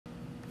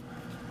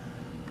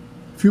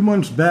few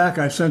months back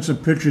I sent some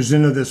pictures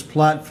into this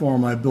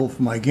platform I built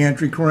for my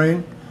gantry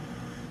crane.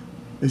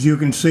 As you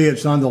can see,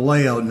 it's on the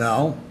layout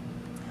now.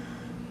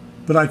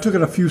 But I took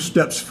it a few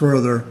steps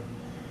further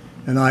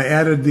and I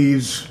added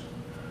these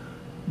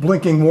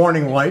blinking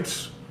warning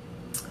lights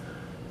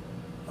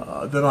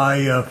that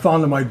I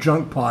found in my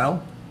junk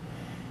pile.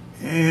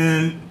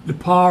 And the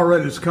power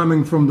is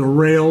coming from the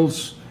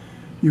rails.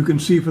 You can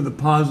see for the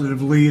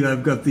positive lead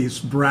I've got this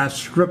brass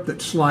strip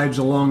that slides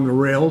along the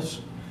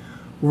rails.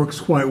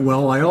 Works quite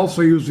well. I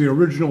also use the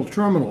original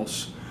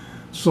terminals,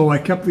 so I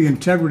kept the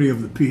integrity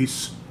of the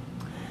piece.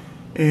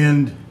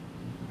 And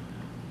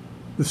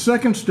the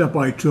second step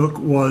I took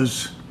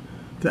was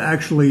to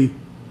actually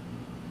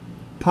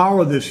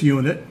power this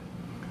unit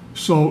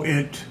so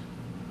it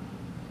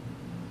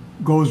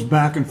goes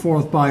back and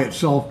forth by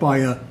itself by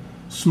a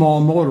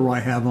small motor I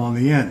have on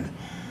the end.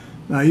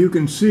 Now you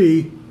can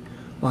see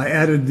I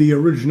added the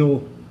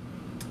original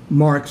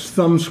Marx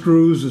thumb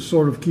screws to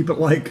sort of keep it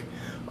like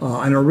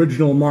an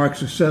original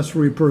Marx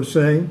accessory per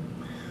se.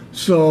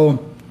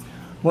 So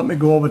let me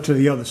go over to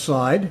the other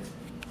side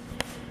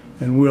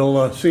and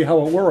we'll see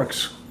how it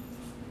works.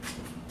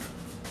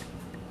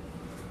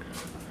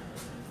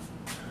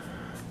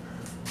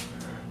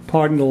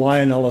 Pardon the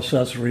Lionel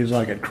accessories,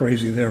 I get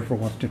crazy there for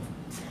one thing.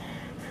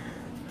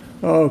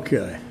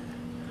 Okay.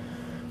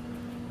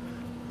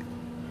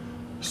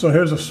 So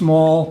here's a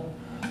small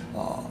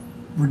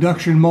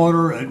reduction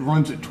motor. It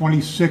runs at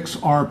 26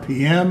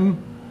 RPM.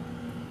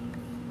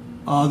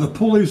 The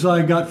pulleys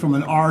I got from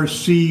an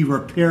RC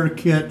repair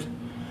kit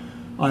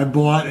I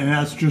bought, and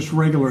that's just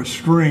regular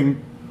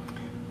string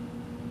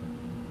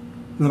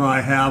that I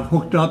have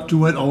hooked up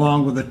to it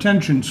along with a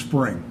tension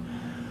spring.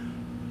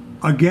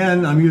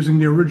 Again, I'm using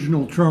the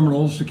original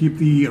terminals to keep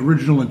the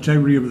original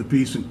integrity of the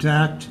piece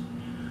intact.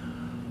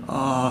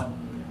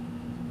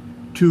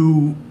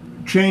 To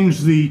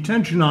change the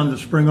tension on the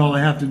spring, all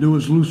I have to do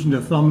is loosen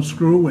the thumb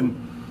screw and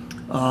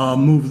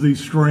move the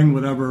string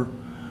whatever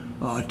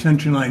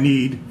tension I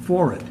need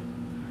for it.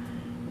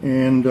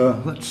 And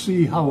let's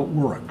see how it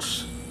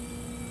works.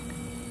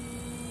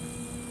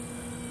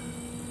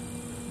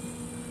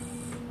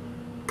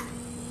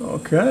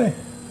 Okay.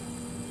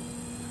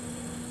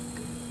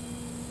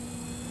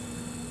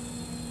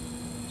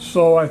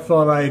 So I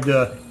thought I'd,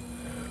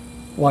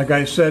 like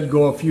I said,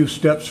 go a few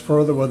steps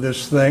further with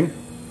this thing.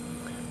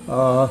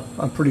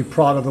 I'm pretty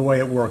proud of the way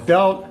it worked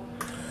out.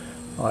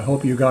 I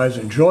hope you guys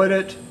enjoyed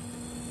it,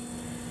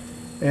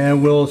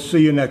 and we'll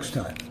see you next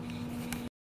time.